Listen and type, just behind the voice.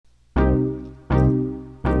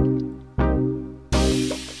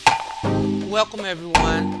welcome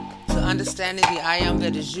everyone to Understanding the I Am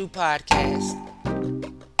That Is You podcast.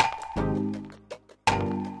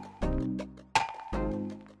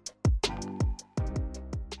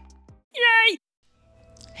 Yay!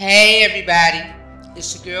 Hey everybody,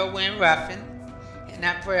 it's your girl Wynn Ruffin, and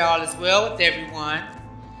I pray all is well with everyone,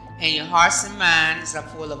 and your hearts and minds are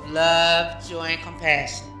full of love, joy, and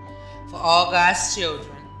compassion for all God's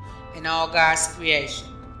children and all God's creation.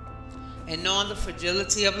 And knowing the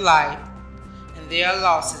fragility of life, and there are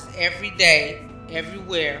losses every day,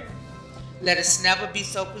 everywhere, let us never be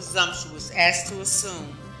so presumptuous as to assume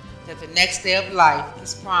that the next day of life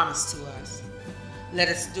is promised to us. Let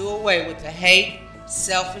us do away with the hate,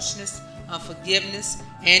 selfishness, unforgiveness,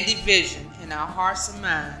 and division in our hearts and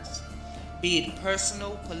minds, be it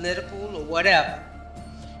personal, political, or whatever,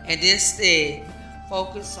 and instead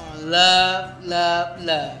focus on love,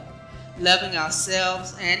 loving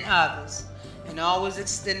ourselves and others, and always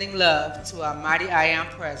extending love to our mighty I Am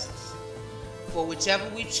presence. For whichever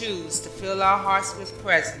we choose to fill our hearts with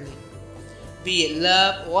presently, be it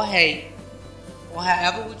love or hate, or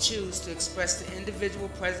however we choose to express the individual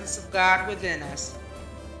presence of God within us,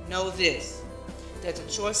 know this, that the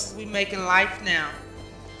choices we make in life now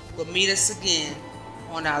will meet us again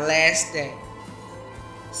on our last day.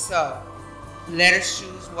 So, let us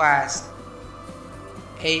choose wisely.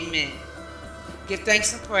 Amen. Give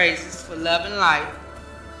thanks and praises for love and life.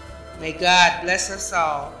 May God bless us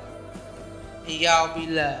all, and y'all be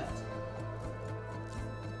loved.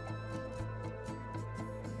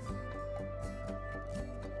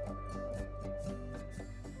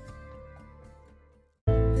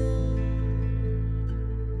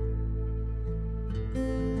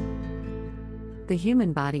 The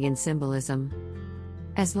human body in symbolism.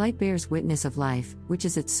 As light bears witness of life, which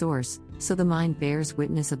is its source, so the mind bears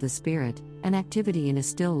witness of the spirit, and activity in a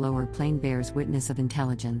still lower plane bears witness of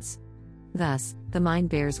intelligence. Thus, the mind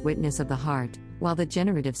bears witness of the heart, while the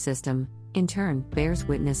generative system, in turn, bears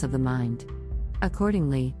witness of the mind.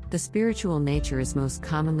 Accordingly, the spiritual nature is most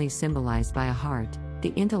commonly symbolized by a heart,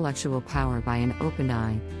 the intellectual power by an opened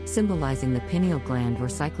eye, symbolizing the pineal gland or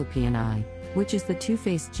cyclopean eye, which is the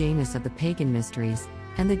two-faced Janus of the pagan mysteries,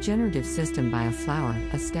 and the generative system by a flower,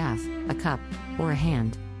 a staff, a cup, or a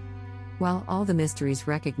hand. While all the mysteries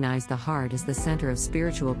recognize the heart as the center of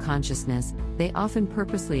spiritual consciousness, they often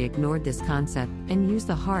purposely ignored this concept and used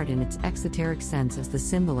the heart in its exoteric sense as the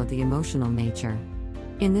symbol of the emotional nature.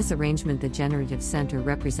 In this arrangement, the generative center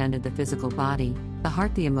represented the physical body, the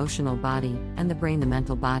heart the emotional body, and the brain the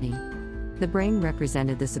mental body. The brain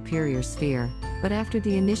represented the superior sphere, but after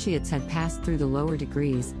the initiates had passed through the lower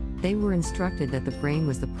degrees, they were instructed that the brain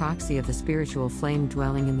was the proxy of the spiritual flame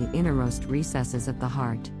dwelling in the innermost recesses of the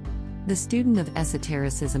heart. The student of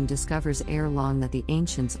esotericism discovers ere long that the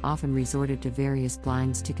ancients often resorted to various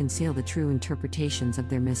blinds to conceal the true interpretations of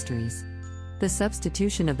their mysteries. The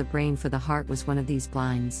substitution of the brain for the heart was one of these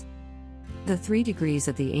blinds. The 3 degrees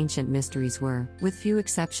of the ancient mysteries were, with few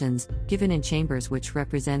exceptions, given in chambers which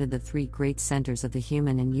represented the 3 great centers of the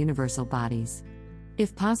human and universal bodies.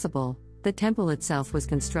 If possible, the temple itself was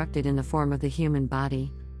constructed in the form of the human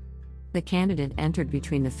body. The candidate entered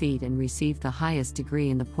between the feet and received the highest degree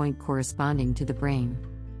in the point corresponding to the brain.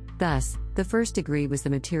 Thus, the first degree was the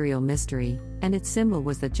material mystery, and its symbol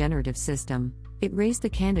was the generative system. It raised the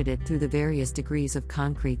candidate through the various degrees of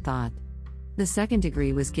concrete thought. The second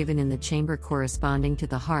degree was given in the chamber corresponding to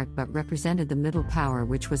the heart but represented the middle power,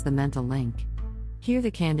 which was the mental link. Here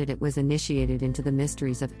the candidate was initiated into the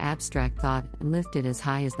mysteries of abstract thought and lifted as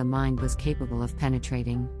high as the mind was capable of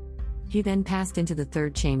penetrating. He then passed into the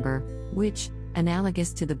third chamber, which,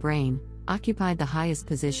 analogous to the brain, occupied the highest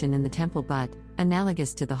position in the temple but,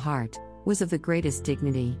 analogous to the heart, was of the greatest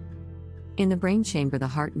dignity. In the brain chamber the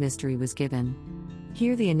heart mystery was given.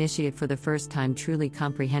 Here the initiate for the first time truly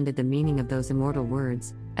comprehended the meaning of those immortal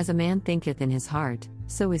words, as a man thinketh in his heart,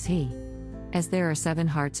 so is he. As there are 7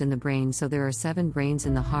 hearts in the brain, so there are 7 brains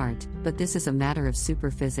in the heart, but this is a matter of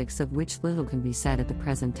superphysics of which little can be said at the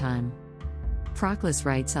present time. Proclus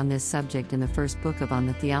writes on this subject in the first book of On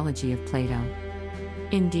the Theology of Plato.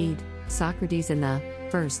 Indeed, Socrates in the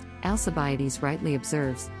first Alcibiades rightly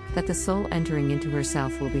observes that the soul entering into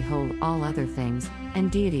herself will behold all other things,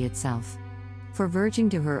 and deity itself. For verging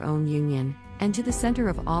to her own union, and to the center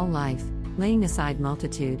of all life, laying aside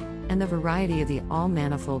multitude, and the variety of the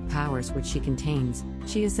all-manifold powers which she contains,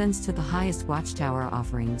 she ascends to the highest watchtower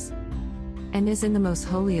offerings. And as in the most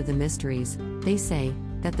holy of the mysteries, they say,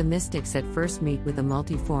 that the mystics at first meet with the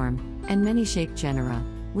multiform, and many-shaped genera,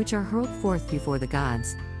 which are hurled forth before the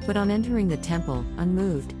gods, but on entering the temple,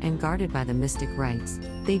 unmoved and guarded by the mystic rites,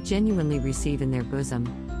 they genuinely receive in their bosom,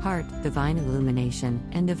 heart, divine illumination,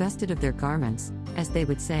 and divested of their garments, as they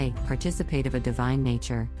would say, participate of a divine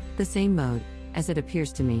nature. The same mode, as it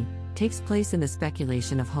appears to me, takes place in the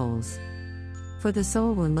speculation of wholes. For the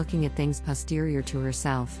soul, when looking at things posterior to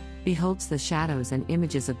herself, beholds the shadows and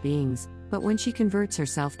images of beings, but when she converts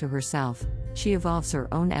herself to herself, she evolves her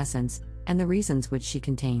own essence, and the reasons which she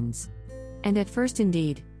contains. And at first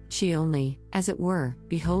indeed, she only, as it were,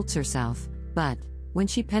 beholds herself, but, when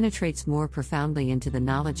she penetrates more profoundly into the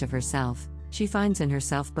knowledge of herself, she finds in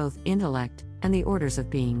herself both intellect and the orders of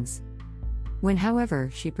beings. When, however,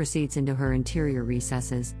 she proceeds into her interior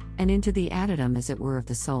recesses, and into the adytum as it were of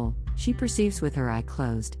the soul, she perceives with her eye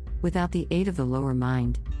closed, without the aid of the lower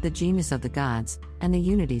mind, the genius of the gods, and the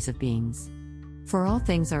unities of beings. For all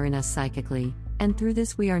things are in us psychically, and through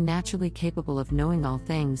this we are naturally capable of knowing all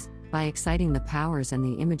things, by exciting the powers and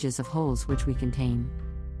the images of wholes which we contain.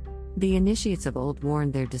 The initiates of old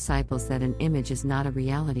warned their disciples that an image is not a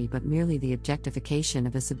reality but merely the objectification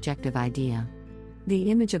of a subjective idea. The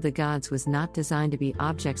image of the gods was not designed to be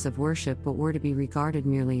objects of worship but were to be regarded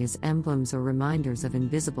merely as emblems or reminders of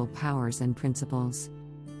invisible powers and principles.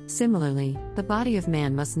 Similarly, the body of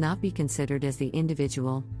man must not be considered as the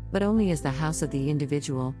individual, but only as the house of the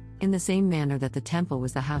individual, in the same manner that the temple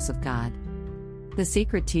was the house of God. The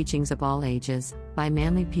Secret Teachings of All Ages, by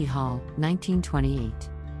Manly P. Hall, 1928.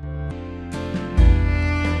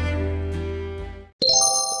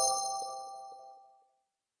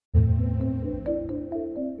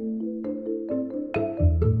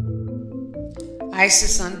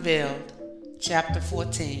 Isis Unveiled, Chapter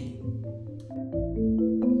 14.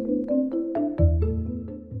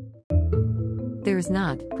 There is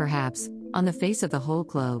not, perhaps, on the face of the whole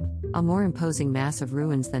globe, a more imposing mass of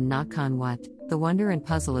ruins than Nakhon Wat, the wonder and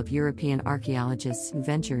puzzle of European archaeologists who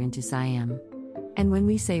venture into Siam. And when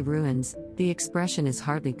we say ruins, the expression is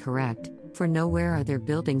hardly correct, for nowhere are there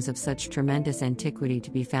buildings of such tremendous antiquity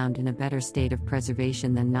to be found in a better state of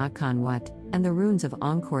preservation than Nakhon Wat, and the ruins of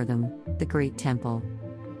Angkor Thom, the great temple.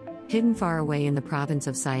 Hidden far away in the province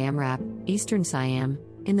of Siam Reap, eastern Siam,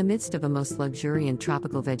 in the midst of a most luxuriant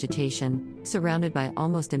tropical vegetation, surrounded by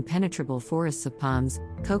almost impenetrable forests of palms,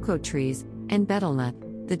 cocoa trees, and betel nut,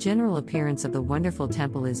 the general appearance of the wonderful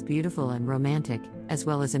temple is beautiful and romantic, as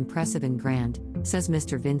well as impressive and grand, says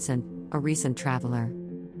Mr. Vincent, a recent traveler.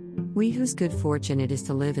 We whose good fortune it is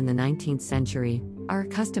to live in the 19th century, are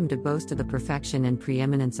accustomed to boast of the perfection and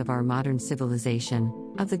preeminence of our modern civilization,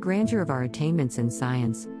 of the grandeur of our attainments in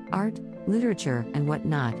science, art, literature, and what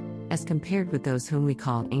not, as compared with those whom we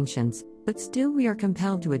call ancients, but still we are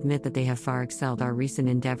compelled to admit that they have far excelled our recent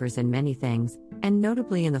endeavors in many things, and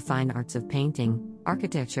notably in the fine arts of painting,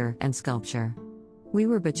 architecture, and sculpture. We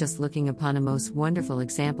were but just looking upon a most wonderful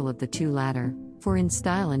example of the two latter, for in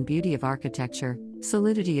style and beauty of architecture,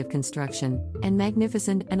 solidity of construction, and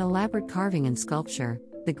magnificent and elaborate carving and sculpture,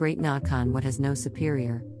 the great Nakhon Wat has no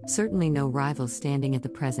superior, certainly no rival standing at the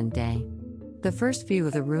present day. The first view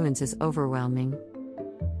of the ruins is overwhelming.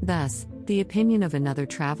 Thus, the opinion of another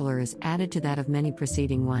traveler is added to that of many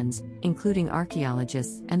preceding ones, including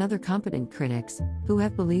archaeologists and other competent critics, who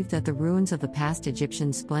have believed that the ruins of the past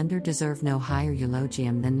Egyptian splendor deserve no higher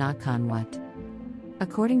eulogium than Nakhon Wat.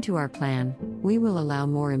 According to our plan, we will allow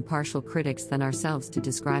more impartial critics than ourselves to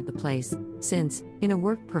describe the place, since, in a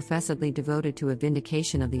work professedly devoted to a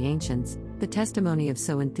vindication of the ancients, the testimony of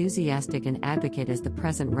so enthusiastic an advocate as the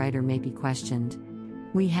present writer may be questioned.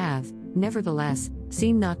 We have, nevertheless,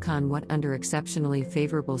 seen Nakhon Wat under exceptionally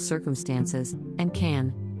favorable circumstances, and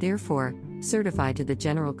can, therefore, certify to the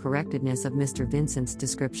general correctness of Mr. Vincent's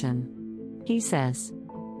description. He says,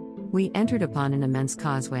 "We entered upon an immense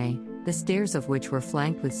causeway, the stairs of which were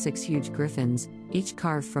flanked with 6 huge griffins, each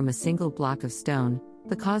carved from a single block of stone.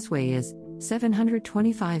 The causeway is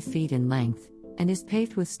 725 feet in length, and is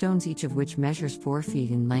paved with stones, each of which measures 4 feet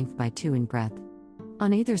in length by 2 in breadth.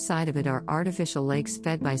 On either side of it are artificial lakes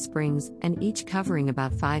fed by springs, and each covering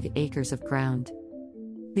about 5 acres of ground.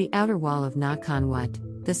 The outer wall of Nakhon Wat,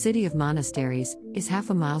 the city of monasteries, is half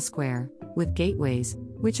a mile square, with gateways,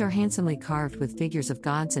 which are handsomely carved with figures of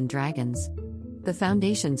gods and dragons. The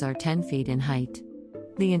foundations are 10 feet in height.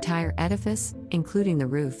 The entire edifice, including the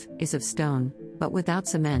roof, is of stone, but without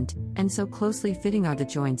cement, and so closely fitting are the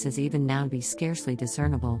joints as even now to be scarcely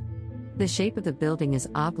discernible. The shape of the building is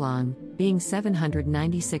oblong, being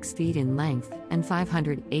 796 feet in length and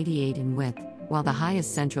 588 in width, while the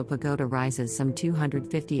highest central pagoda rises some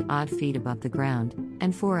 250-odd feet above the ground,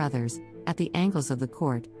 and 4 others, at the angles of the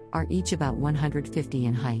court, are each about 150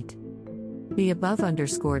 in height. The above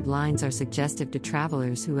underscored lines are suggestive to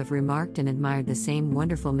travelers who have remarked and admired the same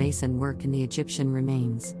wonderful mason work in the Egyptian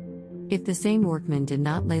remains. If the same workmen did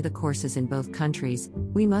not lay the courses in both countries,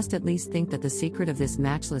 we must at least think that the secret of this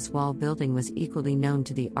matchless wall building was equally known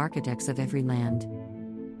to the architects of every land.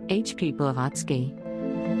 H.P. Blavatsky.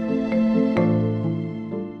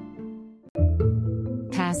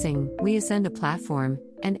 Passing, we ascend a platform,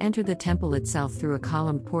 and enter the temple itself through a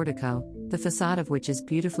columned portico, the facade of which is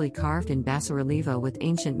beautifully carved in basso-relievo with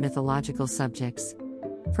ancient mythological subjects.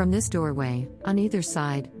 From this doorway, on either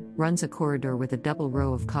side, runs a corridor with a double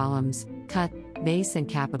row of columns, cut, base and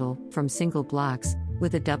capital, from single blocks,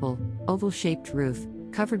 with a double, oval-shaped roof,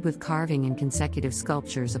 covered with carving and consecutive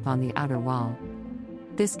sculptures upon the outer wall.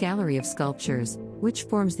 This gallery of sculptures, which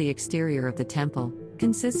forms the exterior of the temple,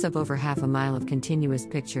 consists of over half a mile of continuous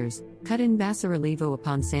pictures, cut in basso-relievo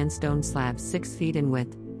upon sandstone slabs 6 feet in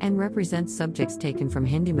width, and represents subjects taken from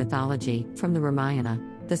Hindu mythology, from the Ramayana,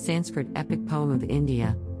 the Sanskrit epic poem of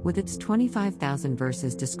India, with its 25,000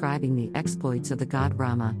 verses describing the exploits of the god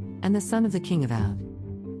Rama, and the son of the king of Oudh.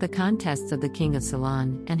 The contests of the king of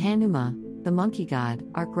Ceylon and Hanuma, the monkey god,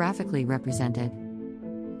 are graphically represented.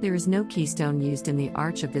 There is no keystone used in the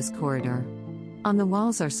arch of this corridor. On the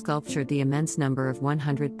walls are sculptured the immense number of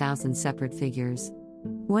 100,000 separate figures.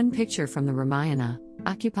 One picture from the Ramayana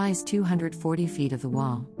occupies 240 feet of the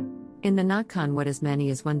wall. In the Nagkan, as many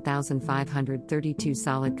as 1,532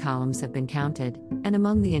 solid columns have been counted, and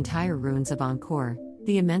among the entire ruins of Angkor,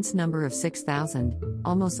 the immense number of 6,000,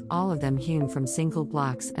 almost all of them hewn from single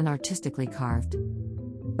blocks and artistically carved.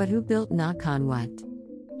 But who built Nagkan Wat?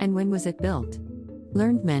 And when was it built?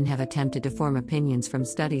 Learned men have attempted to form opinions from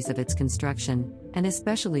studies of its construction, and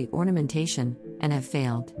especially ornamentation, and have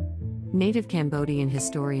failed. Native Cambodian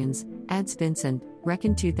historians, adds Vincent,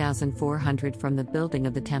 reckon 2,400 from the building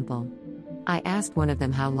of the temple. I asked one of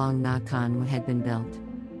them how long Nagkan had been built.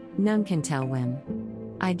 None can tell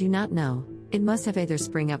when. I do not know, it must have either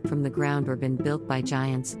sprung up from the ground or been built by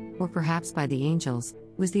giants, or perhaps by the angels,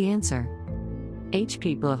 was the answer.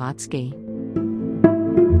 H.P. Blavatsky.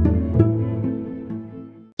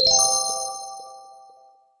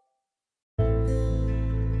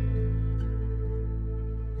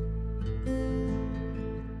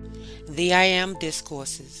 The I Am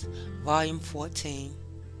Discourses, Volume 14.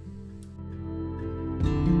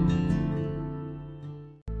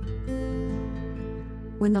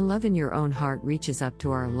 When the love in your own heart reaches up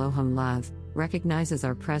to our Elohim love, recognizes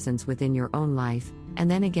our presence within your own life,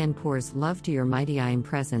 and then again pours love to your mighty I Am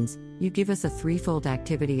presence, you give us a threefold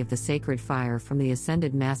activity of the sacred fire from the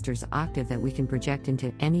Ascended Master's octave that we can project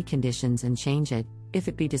into any conditions and change it, if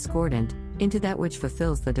it be discordant, into that which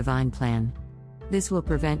fulfills the divine plan. This will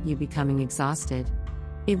prevent you becoming exhausted.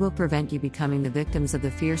 It will prevent you becoming the victims of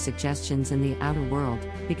the fear suggestions in the outer world,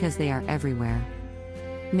 because they are everywhere.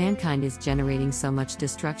 Mankind is generating so much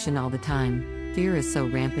destruction all the time, fear is so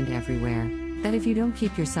rampant everywhere, that if you don't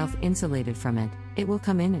keep yourself insulated from it, it will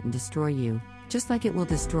come in and destroy you, just like it will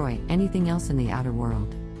destroy anything else in the outer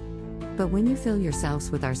world. But when you fill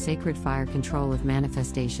yourselves with our sacred fire control of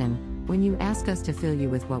manifestation, when you ask us to fill you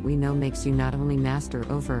with what we know makes you not only master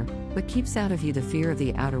over, but keeps out of you the fear of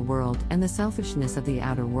the outer world and the selfishness of the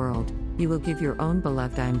outer world, you will give your own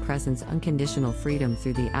beloved I Am presence unconditional freedom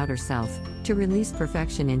through the outer self, to release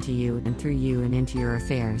perfection into you and through you and into your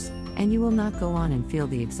affairs, and you will not go on and feel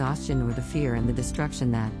the exhaustion or the fear and the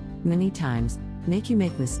destruction that, many times, make you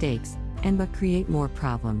make mistakes, and but create more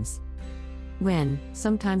problems. When,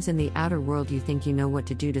 sometimes in the outer world you think you know what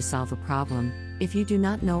to do to solve a problem, if you do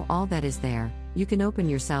not know all that is there, you can open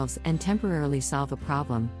yourselves and temporarily solve a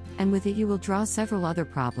problem, and with it you will draw several other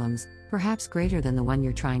problems, perhaps greater than the one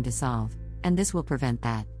you're trying to solve, and this will prevent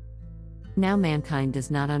that. Now mankind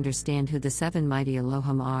does not understand who the seven mighty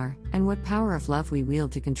Elohim are, and what power of love we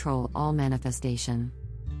wield to control all manifestation.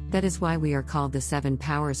 That is why we are called the seven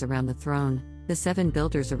powers around the throne, the seven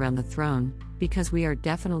builders around the throne, because we are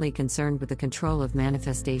definitely concerned with the control of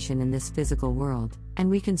manifestation in this physical world, and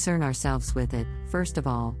we concern ourselves with it, first of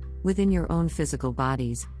all, within your own physical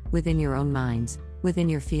bodies, within your own minds, within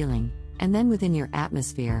your feeling, and then within your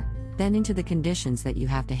atmosphere, then into the conditions that you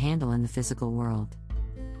have to handle in the physical world.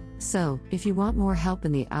 So, if you want more help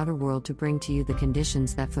in the outer world to bring to you the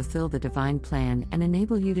conditions that fulfill the divine plan and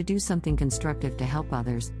enable you to do something constructive to help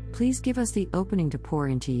others, please give us the opening to pour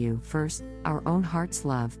into you, first, our own heart's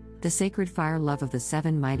love, the sacred fire love of the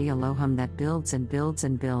seven mighty Elohim that builds and builds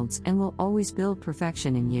and builds and will always build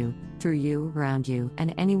perfection in you, through you, around you,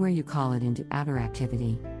 and anywhere you call it into outer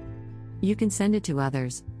activity. You can send it to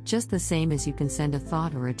others, just the same as you can send a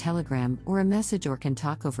thought or a telegram or a message or can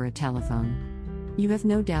talk over a telephone. You have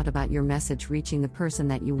no doubt about your message reaching the person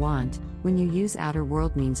that you want, when you use outer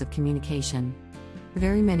world means of communication.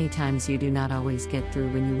 Very many times you do not always get through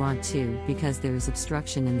when you want to because there is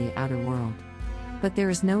obstruction in the outer world. But there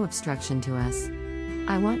is no obstruction to us.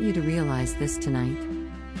 I want you to realize this tonight.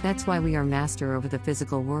 That's why we are master over the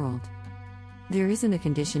physical world. There isn't a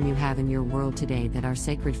condition you have in your world today that our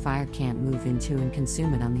sacred fire can't move into and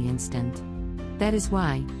consume it on the instant. That is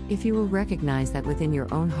why, if you will recognize that within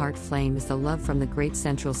your own heart flame is the love from the great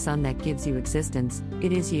central sun that gives you existence,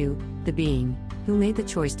 it is you, the being, who made the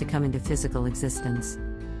choice to come into physical existence.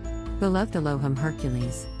 Beloved Elohim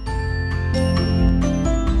Hercules.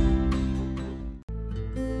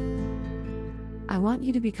 I want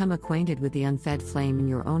you to become acquainted with the unfed flame in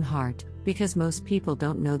your own heart, because most people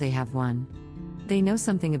don't know they have one. They know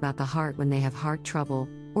something about the heart when they have heart trouble,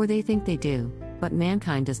 or they think they do, but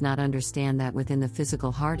mankind does not understand that within the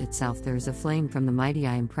physical heart itself there is a flame from the mighty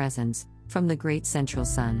I Am Presence, from the great central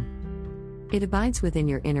sun. It abides within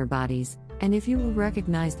your inner bodies, and if you will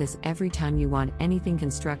recognize this every time you want anything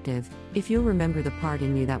constructive, if you'll remember the part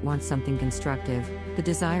in you that wants something constructive, the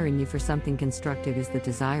desire in you for something constructive is the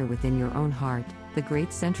desire within your own heart, the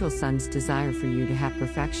great central sun's desire for you to have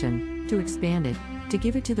perfection, to expand it, to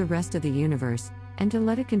give it to the rest of the universe, and to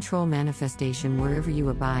let it control manifestation wherever you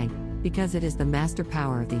abide, because it is the master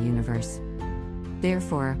power of the universe.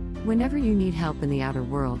 Therefore, whenever you need help in the outer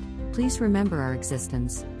world, please remember our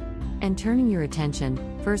existence. And turning your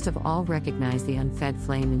attention, first of all recognize the unfed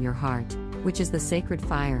flame in your heart, which is the sacred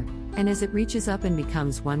fire, and as it reaches up and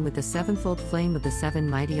becomes one with the sevenfold flame of the seven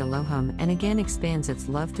mighty Elohim and again expands its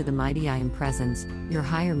love to the mighty I Am Presence, your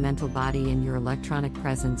higher mental body and your electronic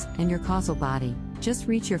presence and your causal body, just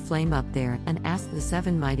reach your flame up there and ask the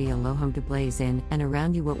seven mighty Elohim to blaze in and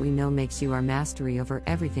around you what we know makes you our mastery over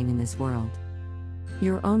everything in this world.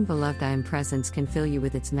 Your own beloved I Am Presence can fill you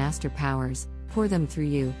with its master powers, pour them through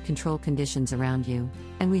you, control conditions around you,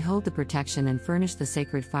 and we hold the protection and furnish the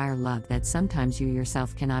sacred fire love that sometimes you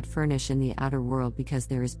yourself cannot furnish in the outer world because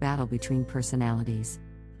there is battle between personalities.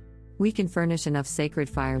 We can furnish enough sacred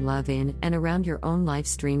fire love in and around your own life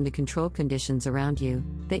stream to control conditions around you,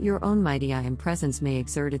 that your own mighty I Am Presence may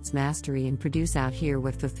exert its mastery and produce out here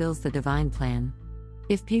what fulfills the divine plan.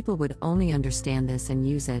 If people would only understand this and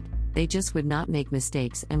use it, they just would not make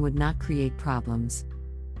mistakes and would not create problems.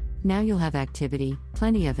 Now you'll have activity,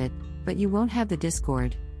 plenty of it, but you won't have the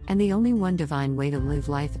discord, and the only one divine way to live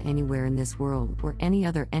life anywhere in this world or any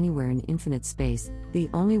other anywhere in infinite space, the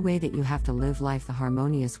only way that you have to live life the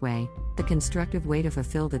harmonious way, the constructive way to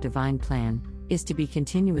fulfill the divine plan, is to be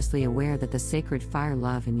continuously aware that the sacred fire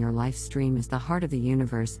love in your life stream is the heart of the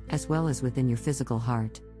universe as well as within your physical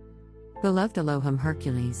heart. Beloved Elohim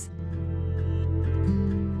Hercules.